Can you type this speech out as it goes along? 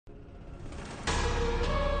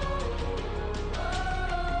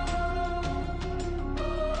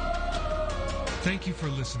Thank you for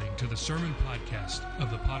listening to the sermon podcast of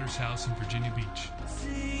the Potter's House in Virginia Beach.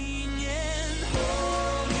 Singing,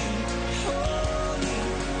 holy, holy,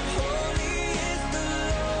 holy is the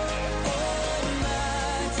Lord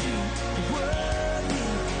Almighty. Worthy,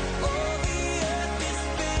 all the earth is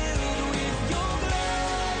filled with your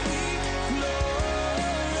glory, glory.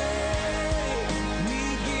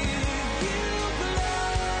 We give you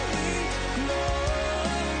glory, glory.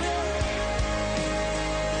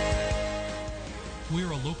 We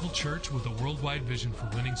are a local church with a worldwide vision for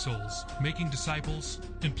winning souls, making disciples,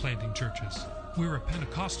 and planting churches. We're a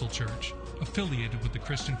Pentecostal church affiliated with the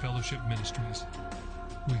Christian Fellowship Ministries.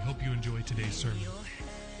 We hope you enjoy today's sermon.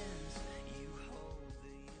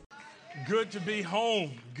 Good to be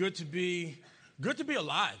home. Good to be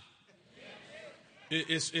alive.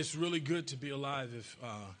 It's really good to be alive. If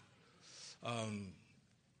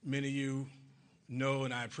many of you know,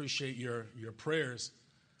 and I appreciate your prayers.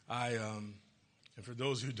 And for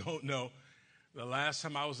those who don't know, the last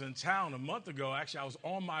time I was in town a month ago, actually I was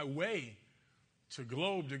on my way to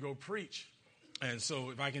Globe to go preach. And so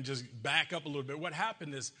if I can just back up a little bit, what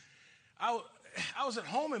happened is I was at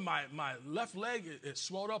home and my left leg, it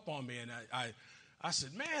swelled up on me. And I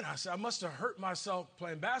said, man, I must have hurt myself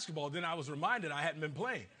playing basketball. Then I was reminded I hadn't been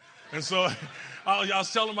playing. And so I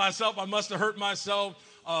was telling myself I must have hurt myself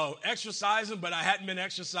exercising, but I hadn't been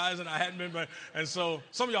exercising. And so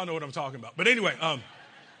some of y'all know what I'm talking about. But anyway,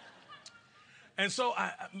 and so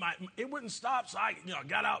it wouldn't stop. So I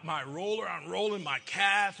got out my roller. I'm rolling my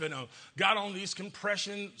calf, and got on these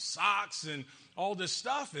compression socks and all this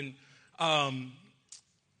stuff. And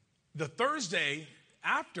the Thursday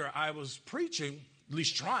after I was preaching, at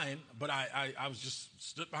least trying, but I was just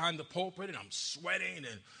stood behind the pulpit, and I'm sweating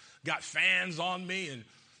and got fans on me, and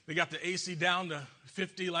they got the AC down to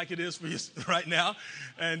 50 like it is for you right now.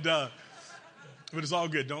 And but it's all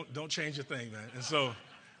good. Don't change a thing, man. And so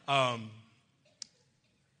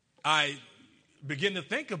I begin to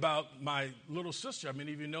think about my little sister. I mean,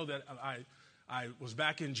 if you know that I was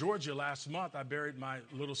back in Georgia last month. I buried my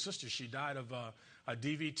little sister. She died of a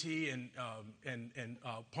DVT and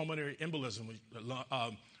pulmonary embolism.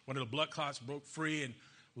 One of the blood clots broke free and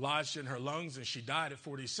lodged in her lungs, and she died at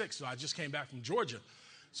 46. So I just came back from Georgia.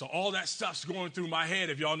 So all that stuff's going through my head,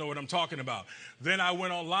 if y'all know what I'm talking about. Then I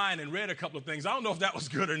went online and read a couple of things. I don't know if that was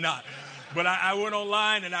good or not, but I went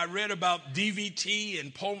online and I read about DVT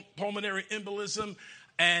and pulmonary embolism,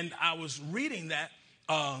 and I was reading that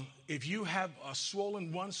if you have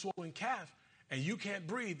one swollen calf and you can't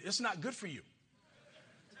breathe, it's not good for you.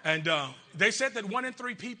 And they said that 1 in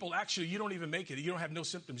 3 people, actually, you don't even make it. You don't have no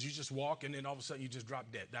symptoms. You just walk, and then all of a sudden you just drop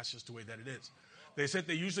dead. That's just the way that it is. They said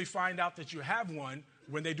they usually find out that you have one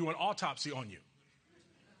when they do an autopsy on you,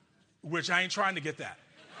 which I ain't trying to get that.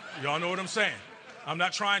 Y'all know what I'm saying. I'm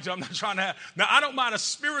not trying to have. Now, I don't mind a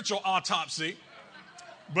spiritual autopsy,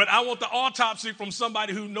 but I want the autopsy from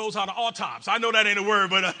somebody who knows how to autopsy. I know that ain't a word,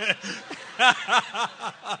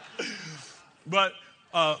 but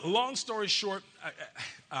long story short,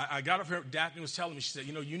 I got up here. Daphne was telling me. She said,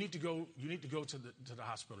 you need to go to the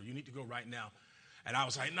hospital. You need to go right now. And I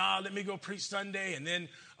was like, nah, let me go preach Sunday, and then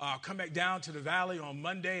I'll come back down to the valley on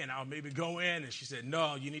Monday, and I'll maybe go in. And she said,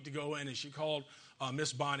 no, you need to go in. And she called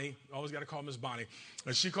Miss Bonnie. Always got to call Miss Bonnie.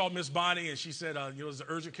 And she called Miss Bonnie, and she said, it was the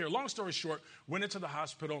urgent care. Long story short, went into the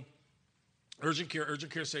hospital. Urgent care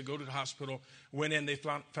said, go to the hospital. Went in, they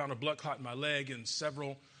found a blood clot in my leg and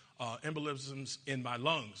several embolisms in my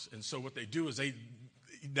lungs. And so what they do is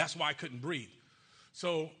that's why I couldn't breathe.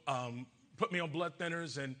 So put me on blood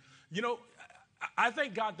thinners, and, I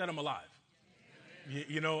thank God that I'm alive.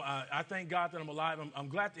 I thank God that I'm alive. I'm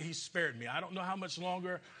glad that he spared me. I don't know how much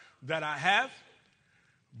longer that I have,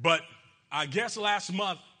 but I guess last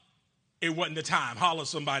month it wasn't the time. Holler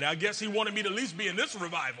somebody. I guess he wanted me to at least be in this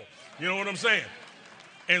revival. You know what I'm saying?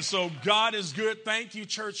 And so God is good. Thank you,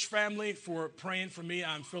 church family, for praying for me.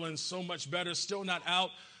 I'm feeling so much better. Still not out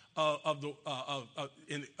of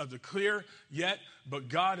the clear yet, but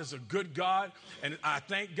God is a good God, and I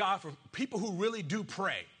thank God for people who really do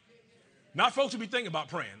pray. Not folks who be thinking about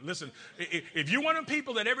praying. Listen, if you're one of the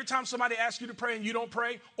people that every time somebody asks you to pray and you don't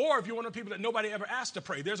pray, or if you're one of the people that nobody ever asked to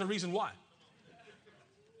pray, there's a reason why.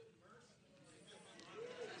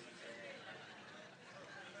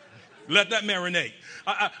 Let that marinate.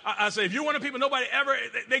 I say, if you're one of the people nobody ever,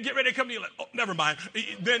 they get ready to come to you like, oh, never mind.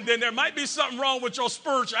 Then there might be something wrong with your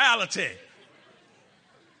spirituality.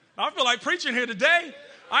 I feel like preaching here today.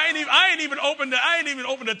 I ain't even opened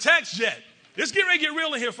the text yet. It's getting ready to get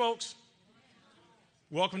real in here, folks.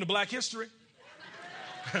 Welcome to Black History.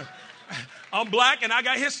 I'm black and I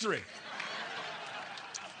got history.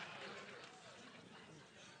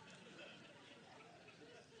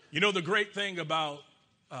 You know, the great thing about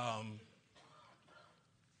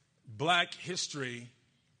black history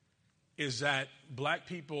is that black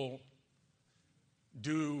people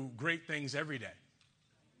do great things every day.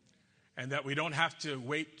 And that we don't have to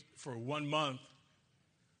wait for 1 month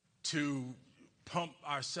to pump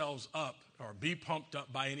ourselves up or be pumped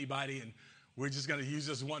up by anybody. And we're just going to use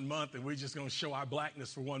this 1 month and we're just going to show our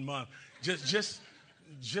blackness for 1 month. Just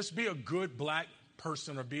be a good black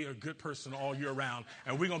person or be a good person all year round.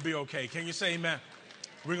 And we're going to be okay. Can you say amen?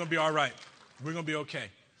 We're going to be all right. We're going to be okay.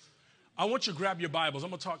 I want you to grab your Bibles.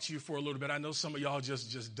 I'm going to talk to you for a little bit. I know some of y'all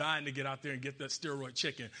just dying to get out there and get that steroid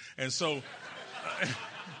chicken. And so,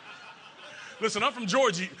 listen, I'm from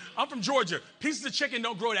Georgia. Pieces of chicken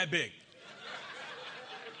don't grow that big.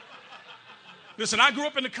 Listen, I grew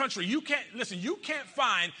up in the country. You can't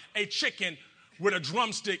find a chicken with a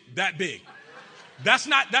drumstick that big. That's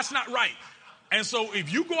not right. And so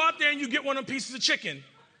if you go out there and you get one of them pieces of chicken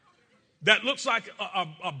that looks like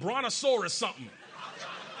a brontosaurus something,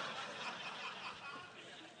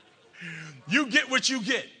 you get what you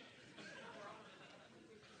get.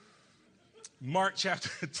 Mark chapter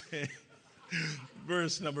 10,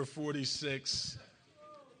 verse number 46.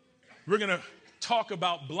 We're going to talk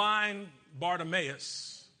about blind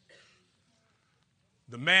Bartimaeus,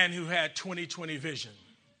 the man who had 20/20 vision.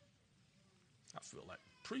 I feel like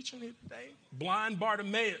preaching here today. Blind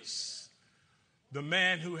Bartimaeus, the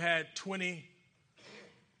man who had 20/20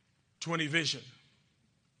 vision.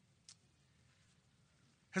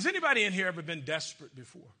 Has anybody in here ever been desperate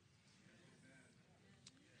before?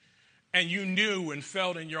 And you knew and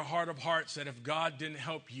felt in your heart of hearts that if God didn't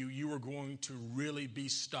help you, you were going to really be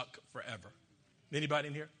stuck forever. Anybody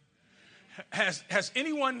in here? Has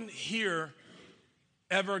anyone here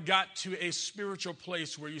ever got to a spiritual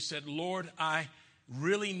place where you said, Lord, I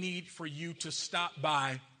really need for you to stop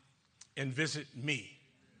by and visit me?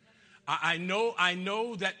 I know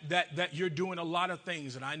that you're doing a lot of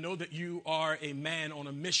things, and I know that you are a man on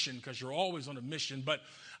a mission because you're always on a mission, but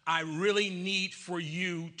I really need for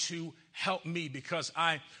you to help me because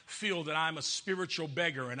I feel that I'm a spiritual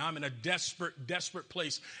beggar and I'm in a desperate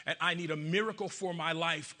place, and I need a miracle for my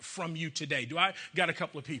life from you today. Do I got a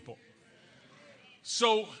couple of people?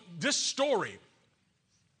 So this story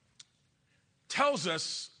tells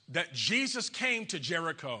us that Jesus came to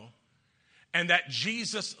Jericho and that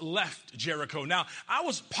Jesus left Jericho. Now, I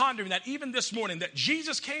was pondering that even this morning, that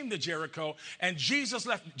Jesus came to Jericho and Jesus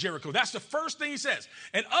left Jericho. That's the first thing he says.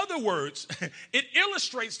 In other words, it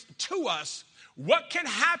illustrates to us what can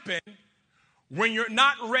happen when you're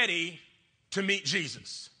not ready to meet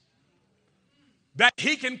Jesus. That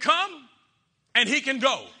he can come and he can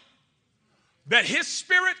go. That his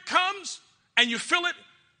spirit comes and you feel it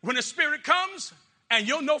when his spirit comes, and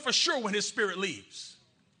you'll know for sure when his spirit leaves.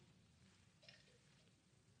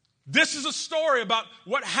 This is a story about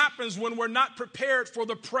what happens when we're not prepared for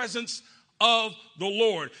the presence of the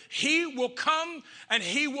Lord. He will come and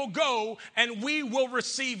he will go and we will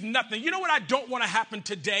receive nothing. You know what I don't want to happen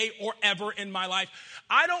today or ever in my life?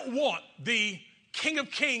 I don't want the King of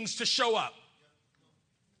Kings to show up.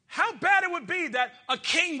 How bad it would be that a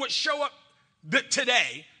king would show up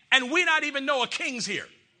today and we not even know a king's here.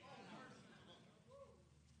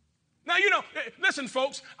 Now, listen,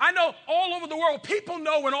 folks, I know all over the world, people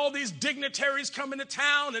know when all these dignitaries come into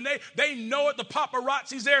town and they know it, the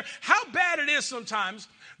paparazzi's there. How bad it is sometimes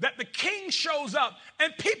that the king shows up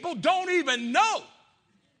and people don't even know.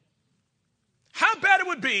 How bad it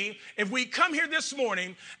would be if we come here this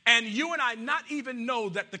morning and you and I not even know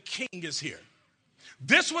that the king is here.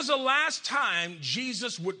 This was the last time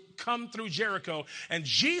Jesus would come through Jericho, and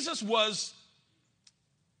Jesus was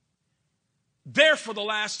there for the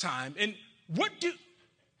last time. And what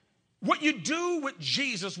you do with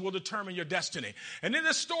Jesus will determine your destiny. And in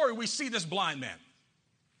this story, we see this blind man.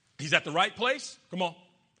 He's at the right place, come on,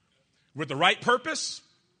 with the right purpose,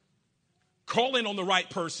 calling on the right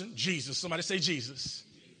person, Jesus. Somebody say Jesus.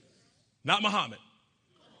 Not Muhammad,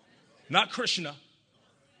 not Krishna,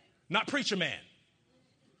 not preacher man.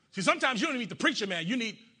 See, sometimes you don't need the preacher man, you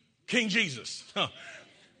need King Jesus.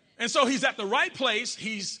 And so he's at the right place,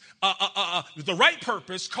 he's the right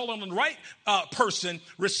purpose, calling on the right person,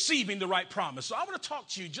 receiving the right promise. So I want to talk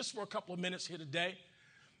to you just for a couple of minutes here today,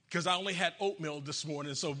 because I only had oatmeal this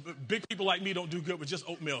morning. So big people like me don't do good with just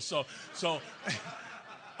oatmeal. So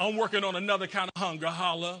I'm working on another kind of hunger,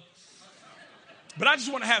 holla. But I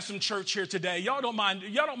just want to have some church here today. Y'all don't mind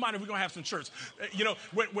if we're going to have some church.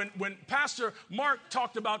 When Pastor Mark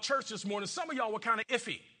talked about church this morning, some of y'all were kind of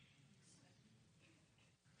iffy.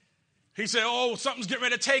 He said, oh, something's getting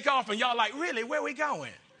ready to take off. And y'all like, really, where are we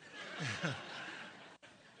going?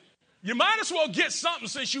 You might as well get something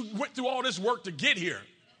since you went through all this work to get here.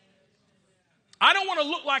 I don't want to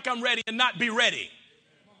look like I'm ready and not be ready.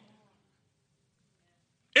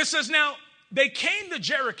 It says, now they came to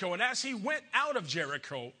Jericho, and as he went out of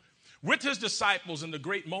Jericho with his disciples and the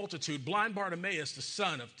great multitude, blind Bartimaeus, the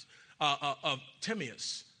son of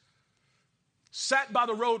Timaeus, sat by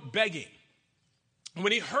the road begging. And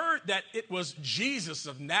when he heard that it was Jesus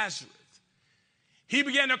of Nazareth, he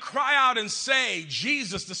began to cry out and say,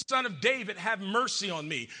 Jesus, the son of David, have mercy on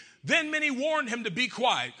me. Then many warned him to be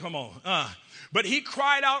quiet. Come on. But he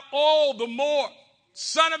cried out all the more,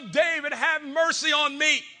 Son of David, have mercy on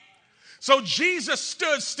me. So Jesus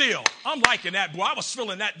stood still. I'm liking that, boy. I was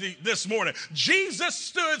feeling that this morning. Jesus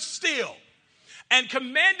stood still and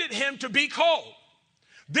commanded him to be called.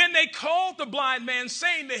 Then they called the blind man,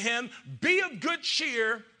 saying to him, be of good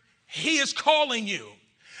cheer, he is calling you.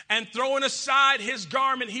 And throwing aside his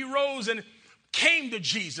garment, he rose and came to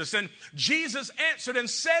Jesus. And Jesus answered and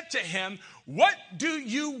said to him, what do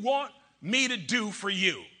you want me to do for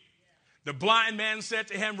you? The blind man said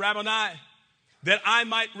to him, Rabboni, that I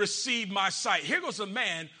might receive my sight. Here goes a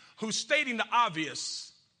man who's stating the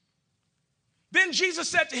obvious. Then Jesus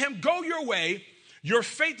said to him, go your way, your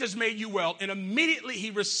faith has made you well. And immediately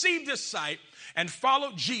he received his sight and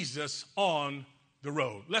followed Jesus on the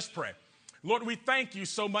road. Let's pray. Lord, we thank you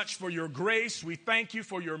so much for your grace. We thank you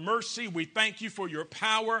for your mercy. We thank you for your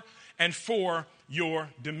power and for your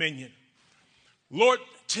dominion. Lord,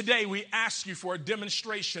 today we ask you for a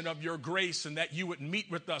demonstration of your grace and that you would meet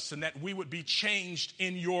with us and that we would be changed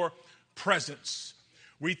in your presence.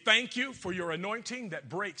 We thank you for your anointing that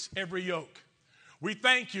breaks every yoke. We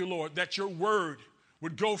thank you, Lord, that your word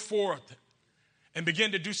would go forth and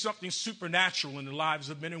begin to do something supernatural in the lives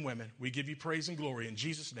of men and women. We give you praise and glory in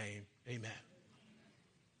Jesus' name. Amen.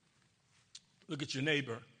 Look at your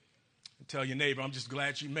neighbor and tell your neighbor, I'm just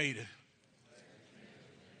glad you made it.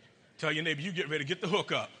 Tell your neighbor, you get ready to get the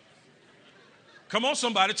hook up. Come on,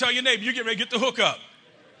 somebody. Tell your neighbor, you get ready to get the hook up.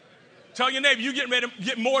 Tell your neighbor, you getting ready to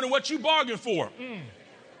get more than what you bargained for.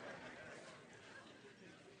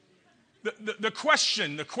 The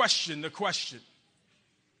question.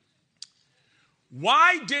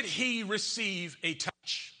 Why did he receive a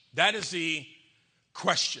touch? That is the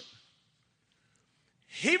question.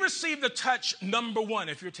 He received the touch, number one,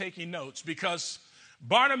 if you're taking notes, because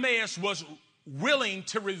Bartimaeus was willing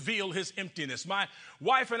to reveal his emptiness. My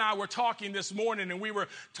wife and I were talking this morning, and we were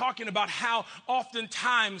talking about how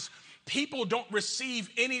oftentimes people don't receive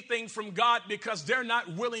anything from God because they're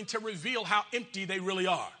not willing to reveal how empty they really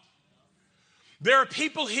are. There are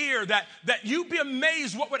people here that you'd be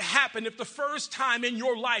amazed what would happen if the first time in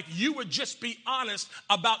your life you would just be honest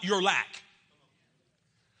about your lack.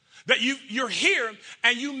 That you're here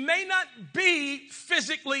and you may not be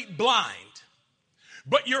physically blind,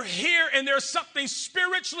 but you're here and there's something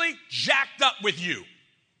spiritually jacked up with you.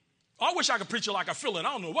 I wish I could preach it like I feel it.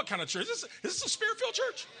 I don't know what kind of church. Is this a spirit-filled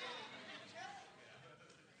church?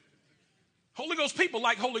 Holy Ghost people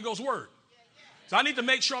like Holy Ghost word. So I need to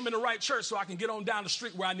make sure I'm in the right church so I can get on down the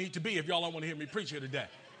street where I need to be if y'all don't want to hear me preach here today.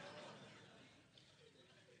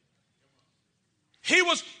 He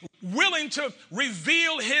was willing to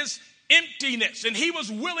reveal his emptiness, and he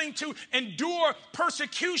was willing to endure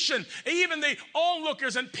persecution. Even the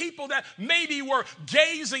onlookers and people that maybe were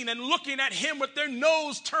gazing and looking at him with their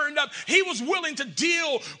nose turned up, he was willing to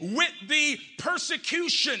deal with the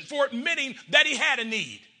persecution for admitting that he had a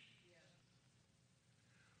need.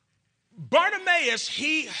 Bartimaeus,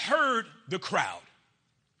 he heard the crowd.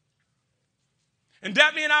 And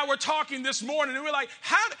Daphne and I were talking this morning, and we're like,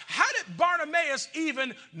 how did Bartimaeus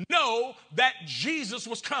even know that Jesus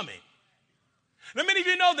was coming? Now, many of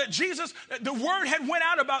you know that Jesus, the word had went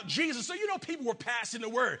out about Jesus. So, people were passing the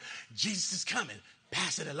word. Jesus is coming.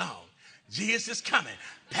 Pass it along. Jesus is coming.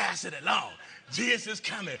 Pass it along. Jesus is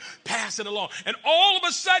coming. Pass it along. And all of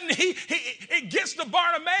a sudden, it gets to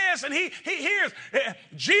Bartimaeus, and he hears,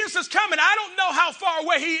 Jesus is coming. I don't know how far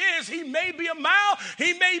away he is. He may be a mile.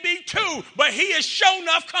 He may be 2. But he is sure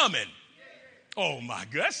enough coming. Oh, my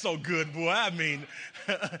God. That's so good, boy. I mean,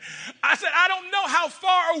 I said, I don't know how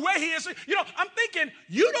far away he is. I'm thinking,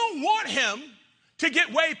 you don't want him to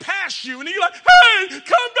get way past you. And you're like, hey,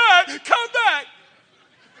 come back.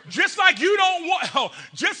 Just like you don't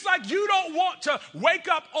want to wake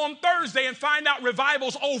up on Thursday and find out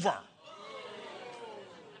revival's over.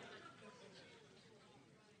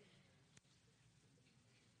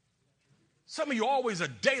 Some of you are always a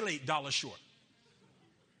day late, dollar short.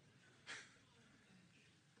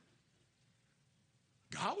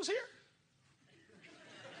 God was here.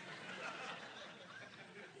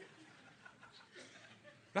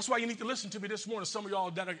 That's why you need to listen to me this morning. Some of y'all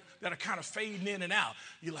that are kind of fading in and out.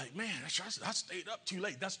 You're like, man, I stayed up too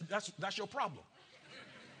late. That's your problem.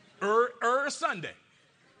 Sunday.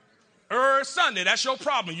 Sunday, that's your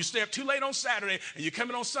problem. You stay up too late on Saturday and you come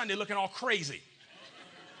in on Sunday looking all crazy.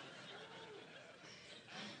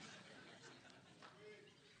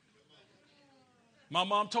 My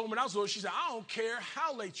mom told me when I was little, she said, I don't care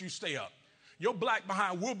how late you stay up. Your black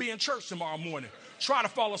behind will be in church tomorrow morning. Try to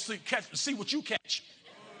fall asleep, see what you catch.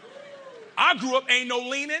 I grew up, ain't no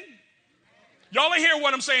leaning. Y'all ain't hear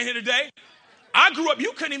what I'm saying here today. I grew up,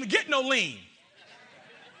 you couldn't even get no lean.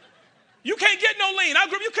 You can't get no lean. I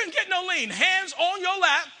grew up, you couldn't get no lean. Hands on your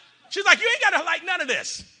lap. She's like, you ain't got to like none of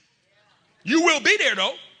this. You will be there,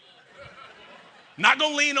 though. Not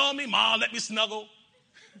going to lean on me. Mom, let me snuggle.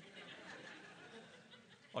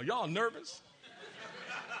 Oh, y'all nervous?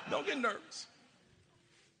 Don't get nervous.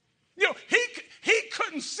 You know, he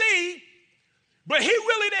couldn't see, but he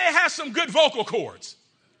really did have some good vocal cords.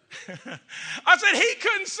 I said he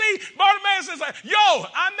couldn't see. Bartimaeus says, like, yo,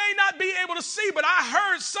 I may not be able to see, but I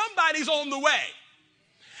heard somebody's on the way.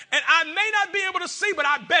 And I may not be able to see, but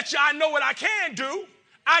I bet you I know what I can do.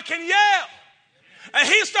 I can yell. And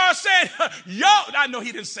he starts saying, yo, I know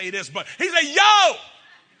he didn't say this, but he said,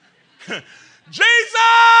 yo, Jesus,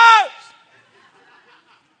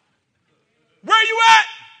 where you at?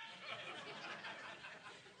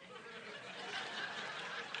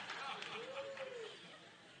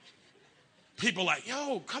 People like,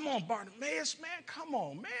 yo, come on, Bartimaeus, man, come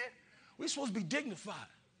on, man. We're supposed to be dignified.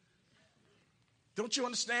 Don't you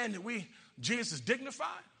understand that Jesus is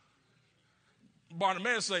dignified?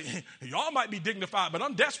 Bartimaeus said, y'all might be dignified, but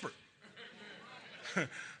I'm desperate.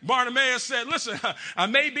 Bartimaeus said, listen, I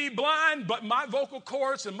may be blind, but my vocal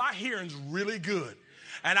cords and my hearing's really good.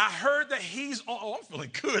 And I heard that he's on, I'm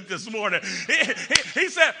feeling good this morning. He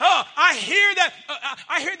said, I hear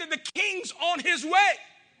that the king's on his way.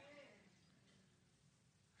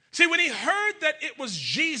 See, when he heard that it was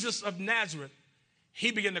Jesus of Nazareth,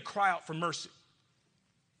 he began to cry out for mercy.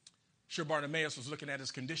 Sure, Bartimaeus was looking at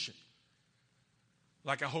his condition.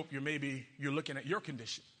 Like I hope you're looking at your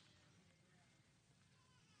condition.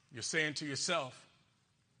 You're saying to yourself,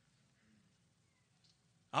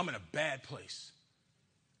 I'm in a bad place.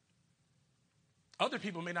 Other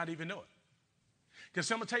people may not even know it. Because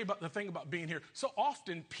I'm going to tell you about the thing about being here. So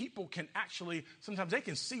often people can actually, sometimes they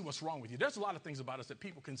can see what's wrong with you. There's a lot of things about us that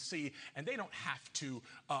people can see, and they don't have to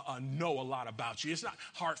know a lot about you. It's not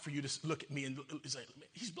hard for you to look at me and say,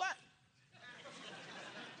 he's black.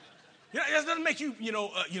 You know, it doesn't make you,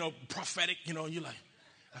 prophetic, and you're like,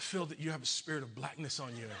 I feel that you have a spirit of blackness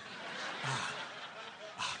on you.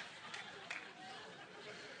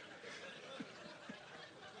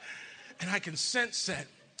 And I can sense that,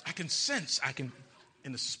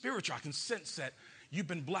 in the spiritual, I can sense that you've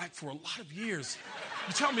been black for a lot of years.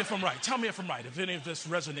 You tell me if I'm right. Tell me if I'm right, if any of this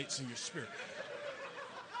resonates in your spirit.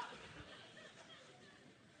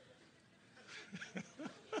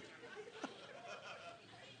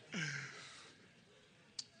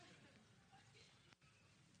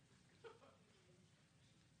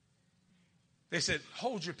 They said,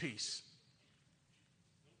 hold your peace.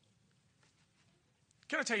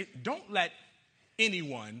 Can I tell you, don't let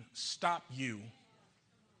anyone stop you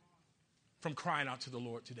from crying out to the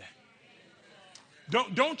Lord today.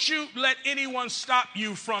 Don't you let anyone stop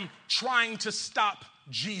you from trying to stop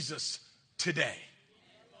Jesus today.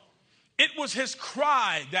 It was his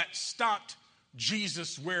cry that stopped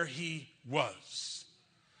Jesus where he was.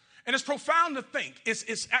 And it's profound to think,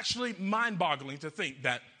 it's actually mind-boggling to think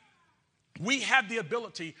that we have the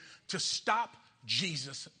ability to stop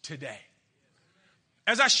Jesus today.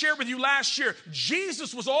 As I shared with you last year,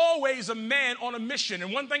 Jesus was always a man on a mission.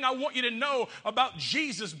 And one thing I want you to know about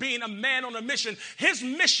Jesus being a man on a mission, his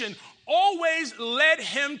mission always led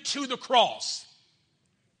him to the cross.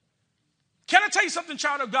 Can I tell you something,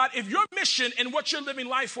 child of God? If your mission and what you're living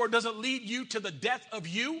life for doesn't lead you to the death of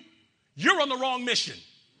you, you're on the wrong mission.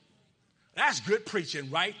 That's good preaching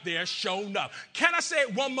right there, shown up. Can I say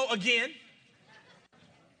it one more again?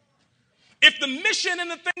 If the mission and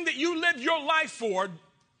the thing that you live your life for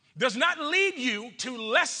does not lead you to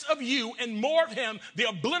less of you and more of him, the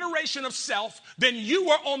obliteration of self, then you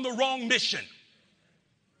are on the wrong mission.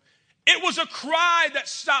 It was a cry that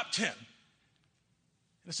stopped him.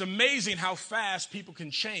 It's amazing how fast people can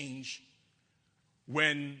change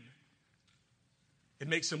when it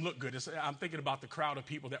makes them look good. I'm thinking about the crowd of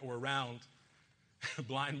people that were around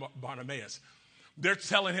blind Bartimaeus. They're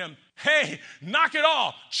telling him, hey, knock it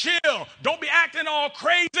off, chill, don't be acting all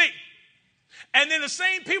crazy. And then the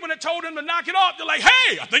same people that told him to knock it off, they're like,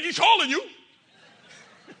 hey, I think he's calling you.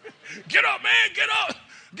 Get up, man, get up.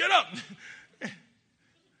 Get up.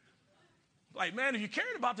 Like, man, if you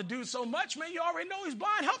cared about the dude so much, man, you already know he's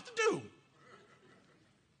blind. Help the dude.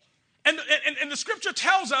 And the scripture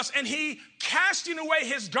tells us, and he, casting away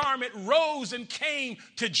his garment, rose and came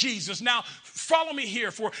to Jesus. Now, follow me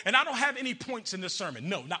here, and I don't have any points in this sermon.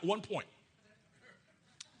 No, not one point.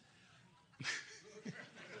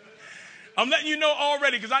 I'm letting you know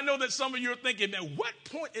already, because I know that some of you are thinking, man, what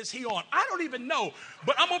point is he on? I don't even know,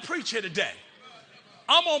 but I'm going to preach here today.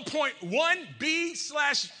 I'm on point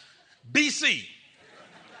 1B/BC.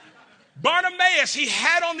 Bartimaeus, he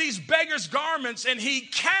had on these beggar's garments and he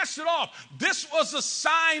cast it off. This was a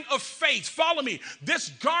sign of faith. Follow me. This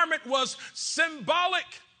garment was symbolic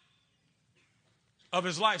of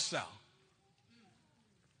his lifestyle.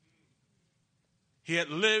 He had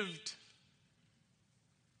lived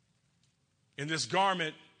in this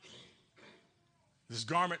garment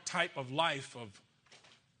type of life of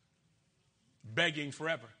begging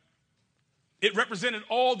forever. It represented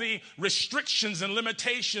all the restrictions and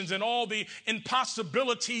limitations and all the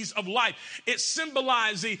impossibilities of life. It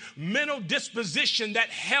symbolized the mental disposition that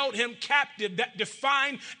held him captive, that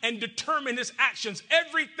defined and determined his actions.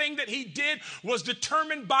 Everything that he did was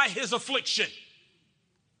determined by his affliction.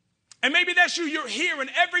 And maybe that's you. You're here,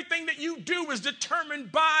 and everything that you do is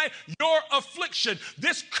determined by your affliction.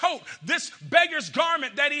 This coat, this beggar's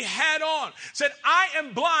garment that he had on said, I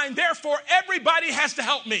am blind, therefore everybody has to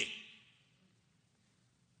help me.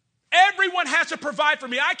 Everyone has to provide for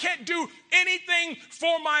me. I can't do anything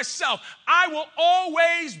for myself. I will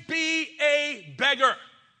always be a beggar.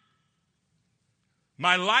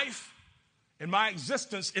 My life and my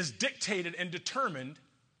existence is dictated and determined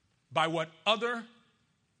by what other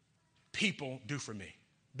people do for me.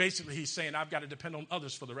 Basically, he's saying I've got to depend on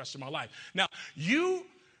others for the rest of my life. Now, you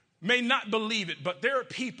may not believe it, but there are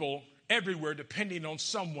people everywhere depending on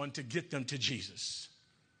someone to get them to Jesus.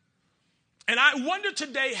 And I wonder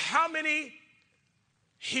today how many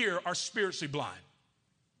here are spiritually blind.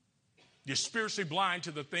 You're spiritually blind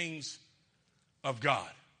to the things of God.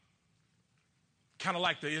 Kind of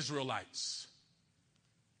like the Israelites.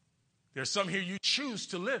 There's some here you choose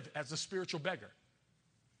to live as a spiritual beggar.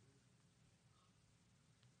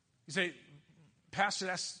 You say, Pastor,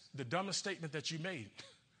 that's the dumbest statement that you made.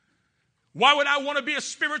 Why would I want to be a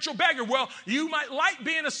spiritual beggar? Well, you might like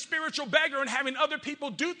being a spiritual beggar and having other people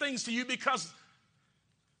do things to you because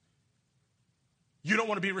you don't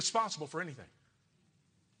want to be responsible for anything.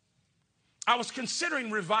 I was considering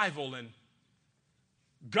revival and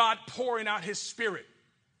God pouring out his spirit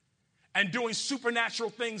and doing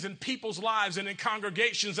supernatural things in people's lives and in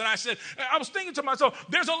congregations. And I was thinking to myself,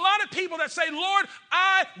 there's a lot of people that say, Lord,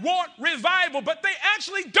 I want revival, but they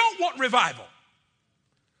actually don't want revival.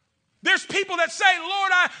 There's people that say,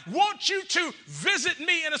 Lord, I want you to visit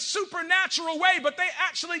me in a supernatural way, but they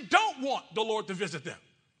actually don't want the Lord to visit them.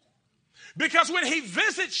 Because when he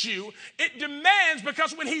visits you, it demands,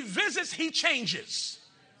 because when he visits, he changes.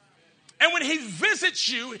 And when he visits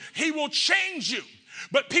you, he will change you.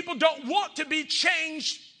 But people don't want to be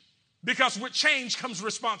changed because with change comes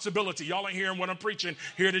responsibility. Y'all ain't hearing what I'm preaching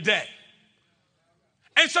here today.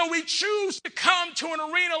 And so we choose to come to an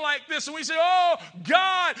arena like this and we say, oh,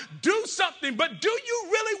 God, do something. But do you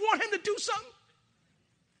really want him to do something?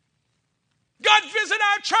 God, visit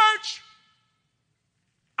our church.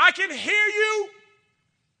 I can hear you.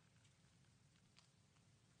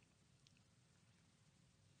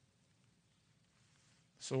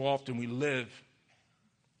 So often we live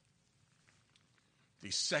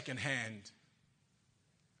these secondhand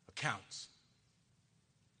accounts.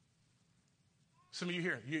 Some of you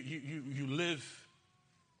here, you live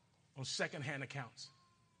on secondhand accounts.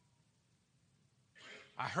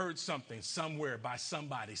 I heard something somewhere by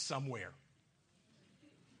somebody somewhere.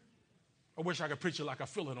 I wish I could preach it like I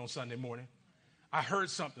feel it on Sunday morning. I heard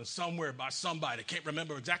something somewhere by somebody. Can't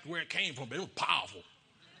remember exactly where it came from, but it was powerful.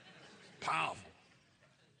 Powerful.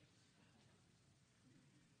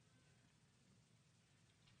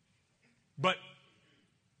 But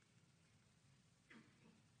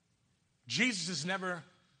Jesus has never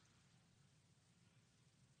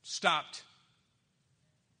stopped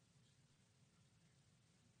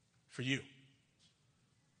for you.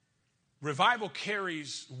 Revival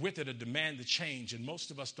carries with it a demand to change, and most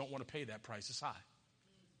of us don't want to pay that price. It's high.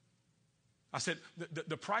 I said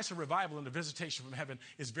the price of revival and the visitation from heaven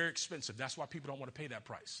is very expensive. That's why people don't want to pay that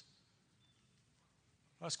price.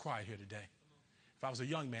 Let's quiet here today. If I was a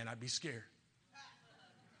young man, I'd be scared.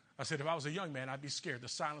 I said, if I was a young man, I'd be scared. The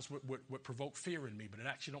silence would provoke fear in me, but it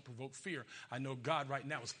actually don't provoke fear. I know God right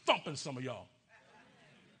now is thumping some of y'all.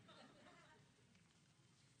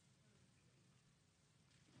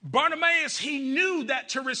 Bartimaeus, he knew that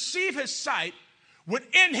to receive his sight would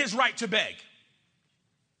end his right to beg.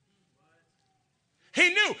 He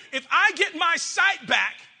knew, if I get my sight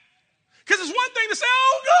back, because it's one thing to say,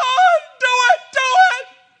 oh God, do it.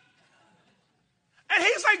 And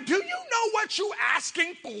he's like, do you know what you're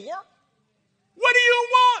asking for? What do you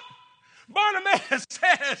want? Bartimaeus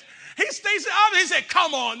says, he stays up, he said,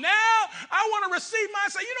 come on now, I want to receive my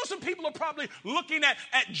sight. You know, some people are probably looking at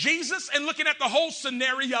Jesus and looking at the whole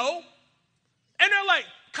scenario, and they're like,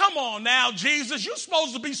 come on now, Jesus, you're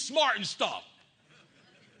supposed to be smart and stuff.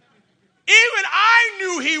 Even I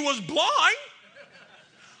knew he was blind.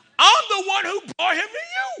 I'm the one who brought him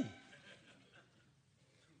to you.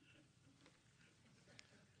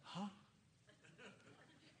 Huh?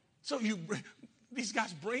 So these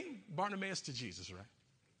guys bring Bartimaeus to Jesus, right?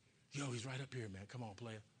 Yo, he's right up here, man. Come on,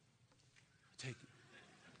 player. Take it.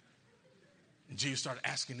 And Jesus started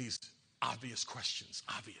asking these obvious questions.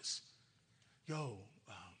 Obvious. Yo,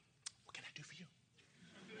 what can I do for you?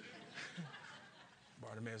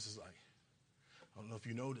 Bartimaeus is like, I don't know if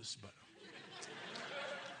you noticed, but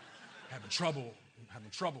having trouble.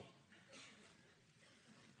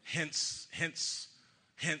 Hence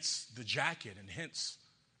the jacket, and hence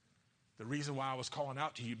the reason why I was calling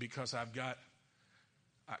out to you, because I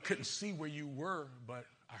couldn't see where you were, but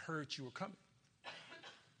I heard you were coming.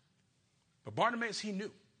 But Bartimaeus, he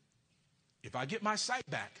knew, if I get my sight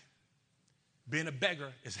back, being a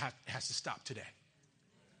beggar has to stop today.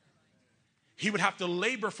 He would have to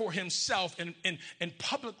labor for himself, and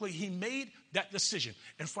publicly he made that decision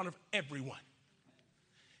in front of everyone.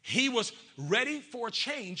 He was ready for a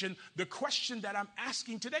change, and the question that I'm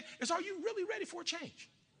asking today is, are you really ready for a change?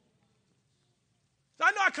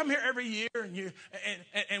 I know I come here every year,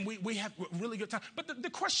 and we have a really good time, but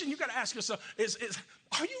the question you got to ask yourself is,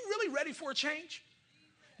 are you really ready for a change?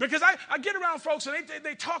 Because I get around folks and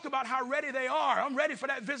they talk about how ready they are. I'm ready for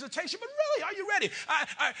that visitation. But really, are you ready?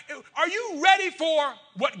 Are you ready for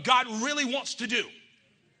what God really wants to do?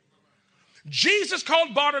 Jesus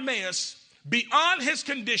called Bartimaeus beyond his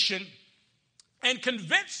condition and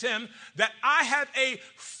convinced him that I have a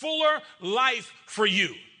fuller life for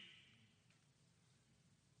you.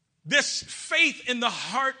 This faith in the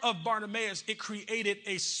heart of Bartimaeus, it created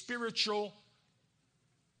a spiritual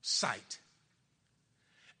sight.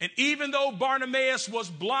 And even though Bartimaeus was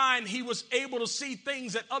blind, he was able to see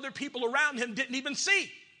things that other people around him didn't even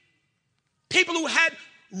see. People who had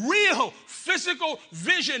real physical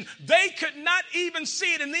vision, they could not even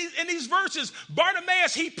see it. In these verses,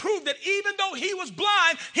 Bartimaeus, he proved that even though he was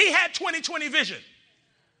blind, he had 20/20 vision.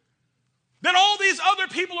 That all these other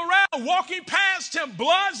people around walking past him,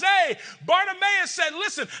 blasé, Bartimaeus said,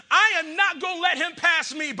 listen, I am not going to let him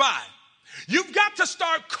pass me by. You've got to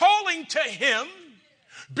start calling to him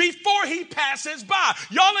before he passes by.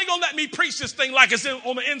 Y'all ain't gonna let me preach this thing like it's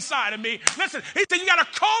on the inside of me. Listen, he said you gotta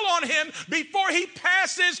call on him before he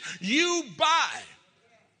passes you by.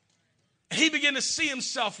 He began to see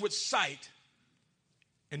himself with sight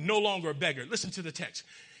and no longer a beggar. Listen to the text.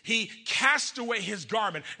 He cast away his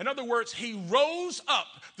garment. In other words, he rose up,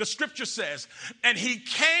 the scripture says, and he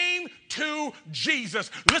came to Jesus.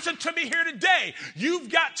 Listen to me here today. You've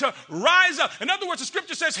got to rise up. In other words, the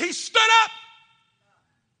scripture says he stood up.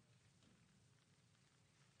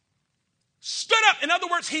 Stood up. In other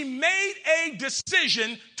words, he made a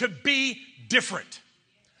decision to be different.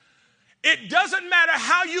 It doesn't matter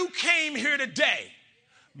how you came here today.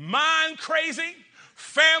 Mind crazy,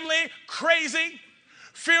 family crazy,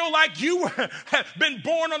 feel like you have been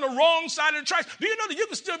born on the wrong side of the tracks. Do you know that you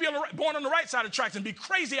can still be born on the right side of the tracks and be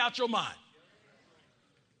crazy out your mind?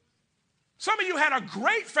 Some of you had a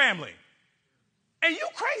great family, and you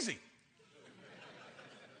crazy.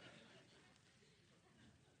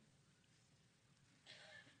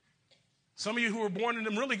 Some of you who were born in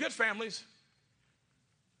them really good families,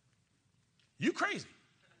 you crazy.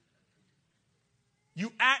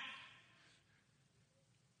 You act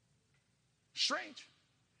strange.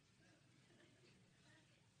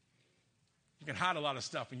 You can hide a lot of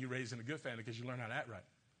stuff when you're raised in a good family because you learn how to act right.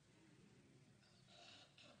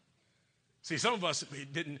 See, some of us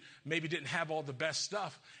maybe didn't have all the best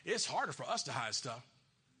stuff. It's harder for us to hide stuff.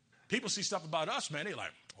 People see stuff about us, man, they're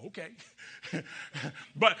like, okay.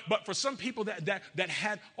 but for some people that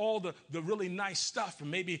had all the really nice stuff, and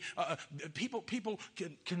maybe people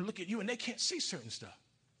can look at you and they can't see certain stuff,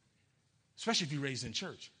 especially if you're raised in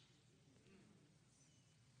church.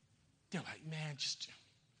 They're like, man,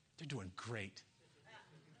 they're doing great.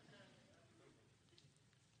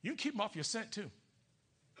 You can keep them off your scent too,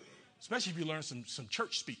 especially if you learn some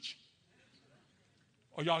church speech.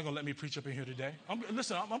 Or y'all going to let me preach up in here today?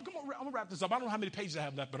 Listen, I'm going to wrap this up. I don't know how many pages I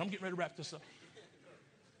have left, but I'm getting ready to wrap this up.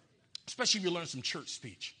 Especially if you learn some church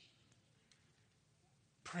speech.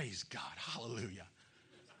 Praise God. Hallelujah.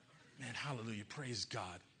 Man, hallelujah. Praise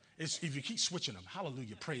God. If you keep switching them,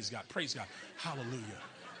 hallelujah. Praise God. Praise God. Hallelujah.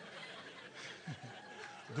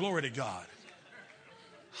 Glory to God.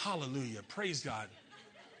 Hallelujah. Praise God.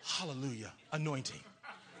 Hallelujah. Anointing.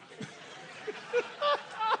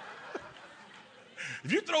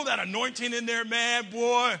 If you throw that anointing in there, man,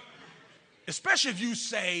 boy, especially if you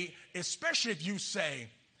say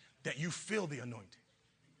that you feel the anointing.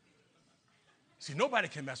 See, nobody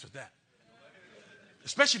can mess with that.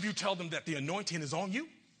 Especially if you tell them that the anointing is on you.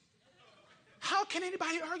 How can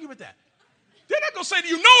anybody argue with that? They're not going to say to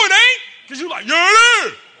you, no, it ain't. Because you're like, yeah, it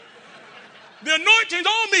is. The anointing's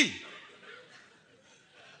on me.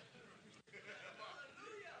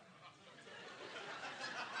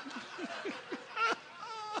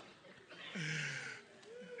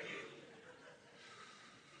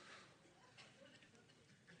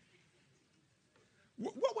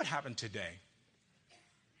 What would happen today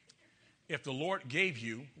if the Lord gave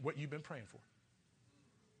you what you've been praying for?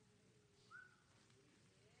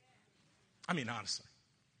 I mean, honestly.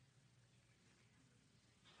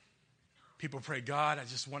 People pray, God, I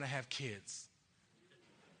just want to have kids.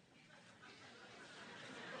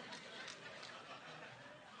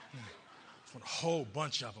 I want a whole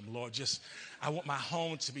bunch of them, Lord. I want my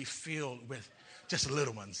home to be filled with just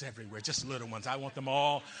little ones everywhere, just little ones. I want them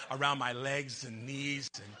all around my legs and knees.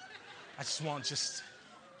 And I just want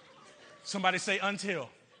somebody say until.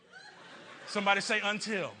 Somebody say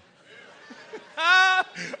until.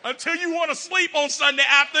 Until you want to sleep on Sunday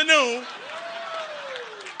afternoon.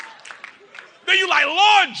 Then you like,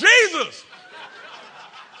 Lord Jesus.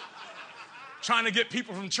 Trying to get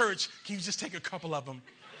people from church. Can you just take a couple of them?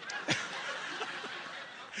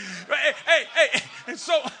 Hey. And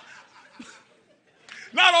so,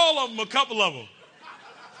 not all of them, a couple of them.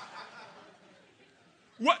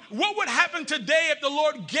 What would happen today if the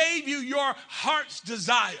Lord gave you your heart's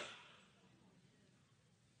desire?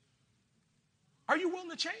 Are you willing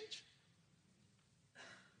to change?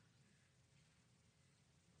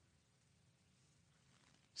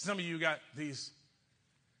 Some of you got these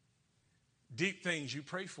deep things you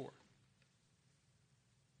pray for.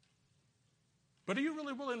 But are you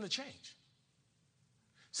really willing to change?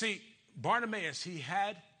 See, Bartimaeus, he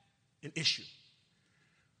had an issue.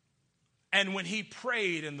 And when he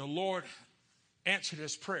prayed and the Lord answered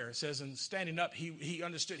his prayer, it says, in standing up, he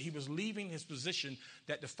understood he was leaving his position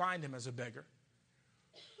that defined him as a beggar.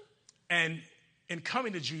 And in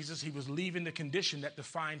coming to Jesus, he was leaving the condition that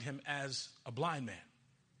defined him as a blind man.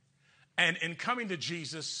 And in coming to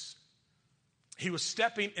Jesus, he was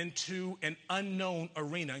stepping into an unknown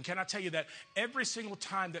arena. And can I tell you that every single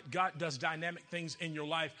time that God does dynamic things in your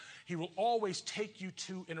life, he will always take you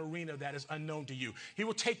to an arena that is unknown to you. He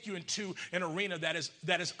will take you into an arena that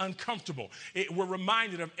is uncomfortable. We're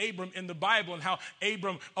reminded of Abram in the Bible and how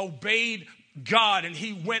Abram obeyed God and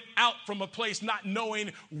he went out from a place not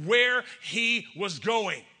knowing where he was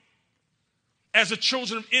going. As the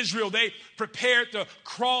children of Israel, they prepared to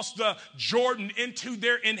cross the Jordan into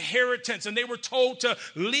their inheritance, and they were told to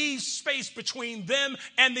leave space between them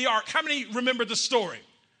and the ark. How many remember the story?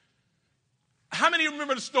 How many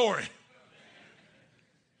remember the story?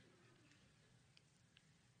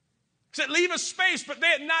 Said leave a space, but they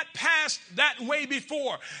had not passed that way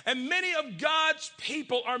before. And many of God's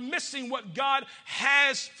people are missing what God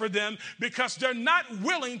has for them because they're not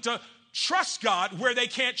willing to trust God where they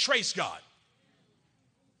can't trace God.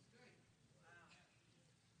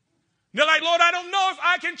 They're like, Lord, I don't know if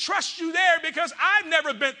I can trust you there because I've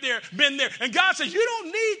never been there. And God says, you don't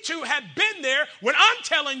need to have been there when I'm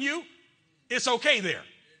telling you it's okay there.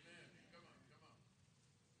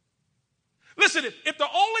 Listen, if the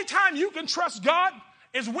only time you can trust God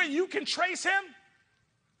is when you can trace him,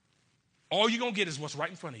 all you're going to get is what's right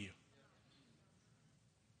in front of you.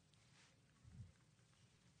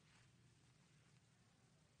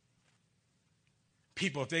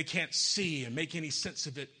 People, if they can't see and make any sense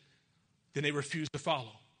of it, then they refuse to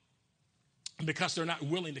follow. And because they're not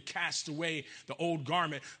willing to cast away the old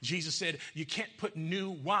garment, Jesus said, you can't put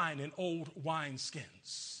new wine in old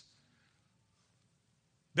wineskins.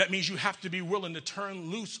 That means you have to be willing to turn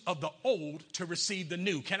loose of the old to receive the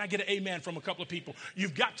new. Can I get an amen from a couple of people?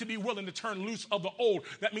 You've got to be willing to turn loose of the old.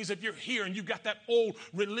 That means if you're here and you've got that old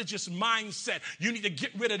religious mindset, you need to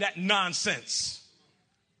get rid of that nonsense.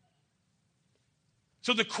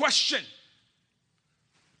 So the question,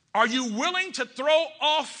 are you willing to throw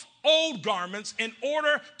off old garments in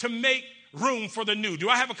order to make room for the new? Do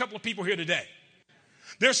I have a couple of people here today?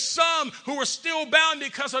 There's some who are still bound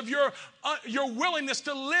because of your willingness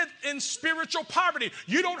to live in spiritual poverty.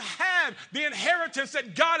 You don't have the inheritance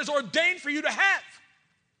that God has ordained for you to have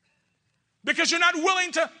because you're not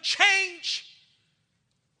willing to change.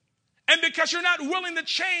 And because you're not willing to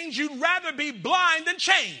change, you'd rather be blind than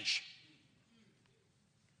change.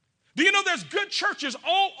 Do you know there's good churches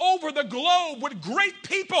all over the globe with great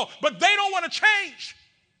people, but they don't want to change?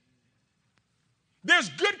 There's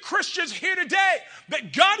good Christians here today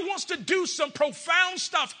that God wants to do some profound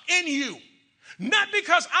stuff in you. Not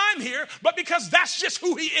because I'm here, but because that's just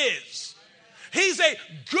who he is. He's a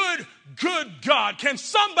good God. Can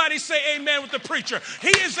somebody say amen with the preacher? He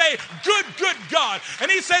is a good God. And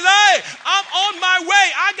he says, hey, I'm on my way.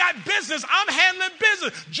 I got business. I'm handling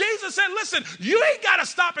business. Jesus said, listen, you ain't got to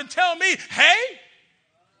stop and tell me, hey.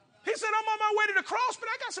 He said, I'm on my way to the cross, but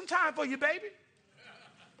I got some time for you, baby.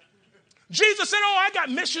 Jesus said, oh, I got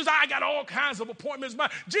missions. I got all kinds of appointments.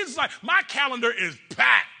 Jesus is like, my calendar is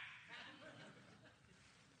packed.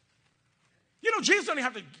 You know, Jesus don't even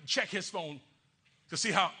have to check his phone to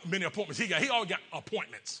see how many appointments he got. He already got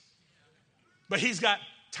appointments. But he's got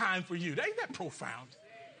time for you. Ain't that profound?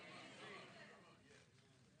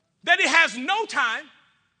 That he has no time,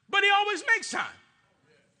 but he always makes time.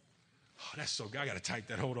 Oh, that's so good. I got to type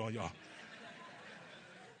that. Hold on, y'all.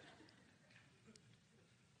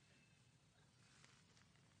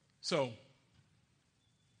 So,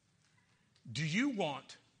 do you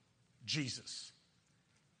want Jesus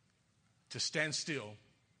to stand still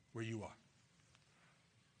where you are?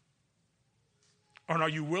 Or are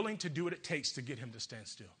you willing to do what it takes to get him to stand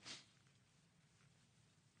still?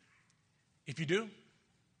 If you do,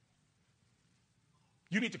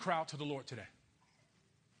 you need to cry out to the Lord today.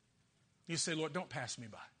 You say, Lord, don't pass me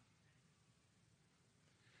by.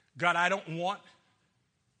 God, I don't want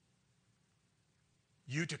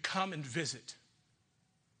you to come and visit,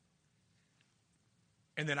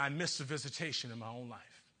 and then I miss the visitation in my own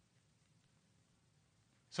life.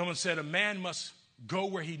 Someone said a man must go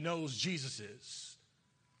where he knows Jesus is,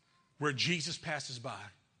 where Jesus passes by.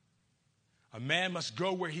 A man must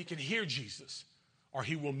go where he can hear Jesus, or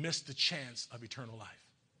he will miss the chance of eternal life.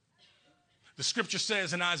 The scripture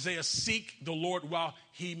says in Isaiah, seek the Lord while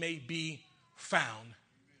he may be found,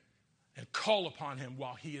 and call upon him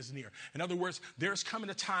while he is near. In other words, there's coming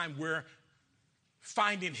a time where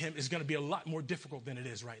finding him is going to be a lot more difficult than it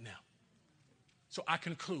is right now. So I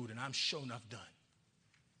conclude, and I'm sure enough done.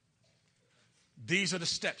 These are the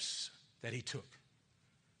steps that he took.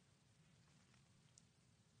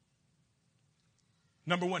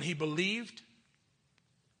 Number one, he believed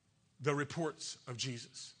the reports of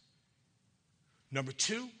Jesus. Number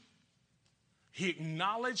two, he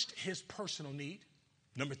acknowledged his personal need.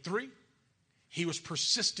 Number three, he was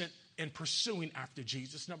persistent in pursuing after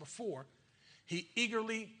Jesus. Number four, he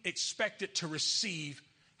eagerly expected to receive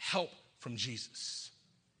help from Jesus.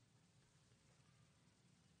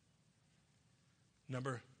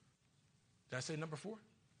 Did I say number four?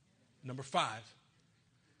 Number five,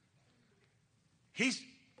 he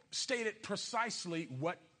stated precisely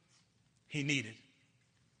what he needed.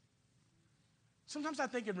 Sometimes I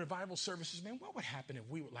think in revival services, man, what would happen if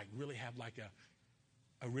we would really have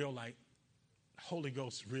a real Holy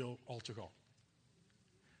Ghost real altar call?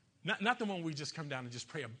 Not the one we just come down and just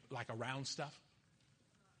pray around stuff.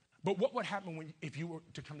 But what would happen if you were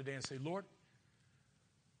to come today and say, Lord,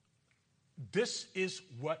 this is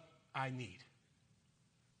what I need.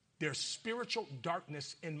 There's spiritual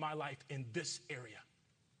darkness in my life in this area.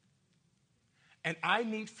 And I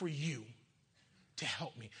need for you to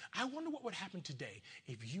help me. I wonder what would happen today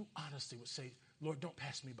if you honestly would say, Lord, don't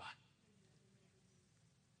pass me by.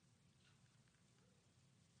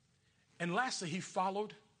 And lastly, he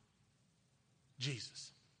followed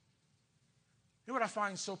Jesus. You know what I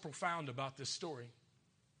find so profound about this story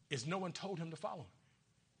is no one told him to follow him.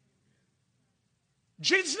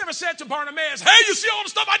 Jesus never said to Bartimaeus, hey, you see all the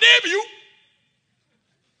stuff I did for you?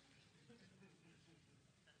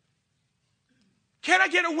 Can I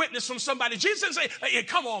get a witness from somebody? Jesus didn't say, hey,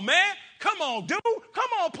 come on, man. Come on, dude. Come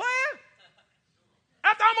on, player.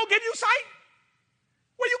 After I'm going to give you sight,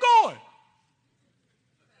 where you going?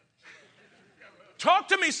 Talk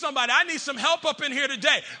to me, somebody. I need some help up in here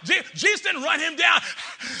today. Jesus didn't run him down.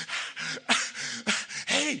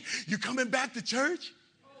 Hey, you coming back to church?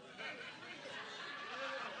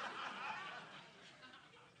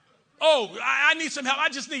 Oh, I need some help. I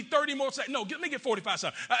just need 30 more seconds. No, let me get 45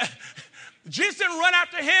 seconds. Jesus didn't run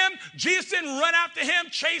after him. Jesus didn't run after him,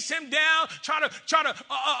 chase him down, try to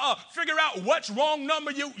figure out what's wrong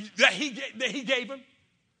number that he gave him.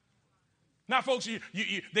 Now, folks,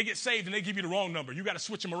 they get saved and they give you the wrong number. You got to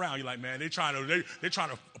switch them around. You're like, man, they're trying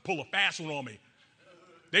to pull a fast one on me.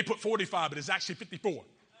 They put 45, but it's actually 54.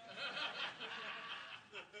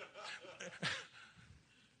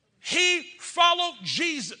 He followed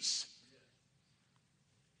Jesus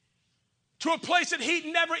to a place that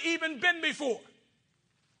he'd never even been before.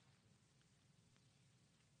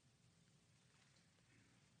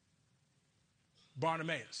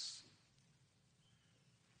 Bartimaeus,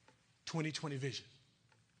 20/20 vision.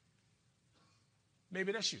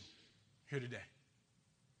 Maybe that's you here today.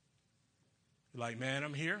 You're like, man,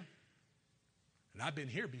 I'm here, and I've been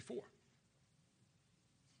here before.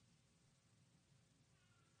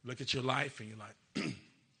 Look at your life, and you're like,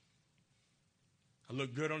 I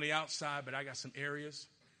look good on the outside, but I got some areas,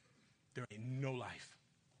 there ain't no life.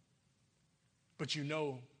 But you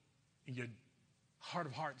know in your heart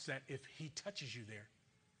of hearts that if he touches you there,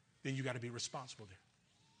 then you got to be responsible there.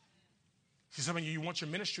 See, some of you want your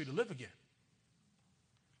ministry to live again.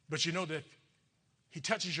 But you know that if he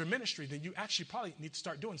touches your ministry, then you actually probably need to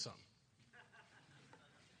start doing something.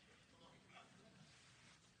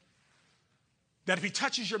 That if he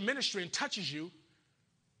touches your ministry and touches you,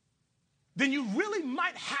 then you really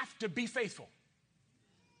might have to be faithful.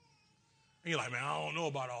 And you're like, man, I don't know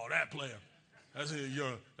about all that, player. That's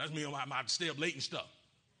me on my stay up late and stuff.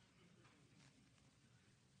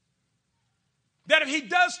 That if he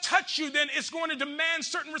does touch you, then it's going to demand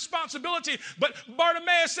certain responsibility. But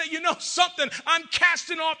Bartimaeus said, you know something? I'm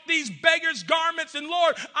casting off these beggars' garments, and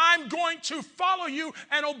Lord, I'm going to follow you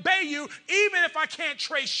and obey you. Even if I can't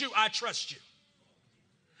trace you, I trust you.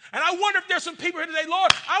 And I wonder if there's some people here today,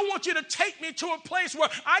 Lord, I want you to take me to a place where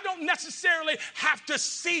I don't necessarily have to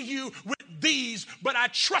see you with these, but I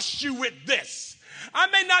trust you with this. I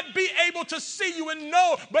may not be able to see you and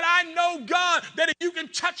know, but I know, God, that if you can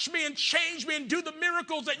touch me and change me and do the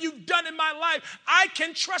miracles that you've done in my life, I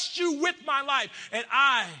can trust you with my life, and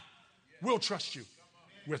I will trust you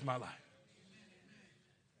with my life.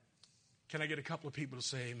 Can I get a couple of people to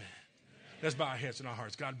say amen? Let's bow our heads and our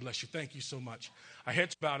hearts. God bless you. Thank you so much. Our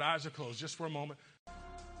heads bowed, eyes are closed just for a moment.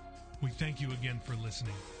 We thank you again for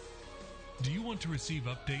listening. Do you want to receive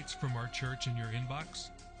updates from our church in your inbox?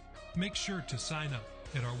 Make sure to sign up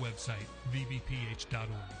at our website, vbph.org.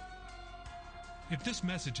 If this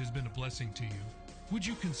message has been a blessing to you, would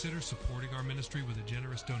you consider supporting our ministry with a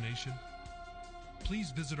generous donation? Please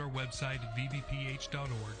visit our website at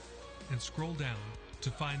vbph.org and scroll down to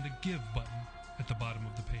find the Give button at the bottom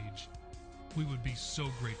of the page. We would be so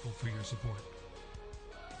grateful for your support.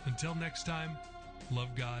 Until next time,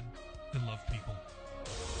 love God and love people.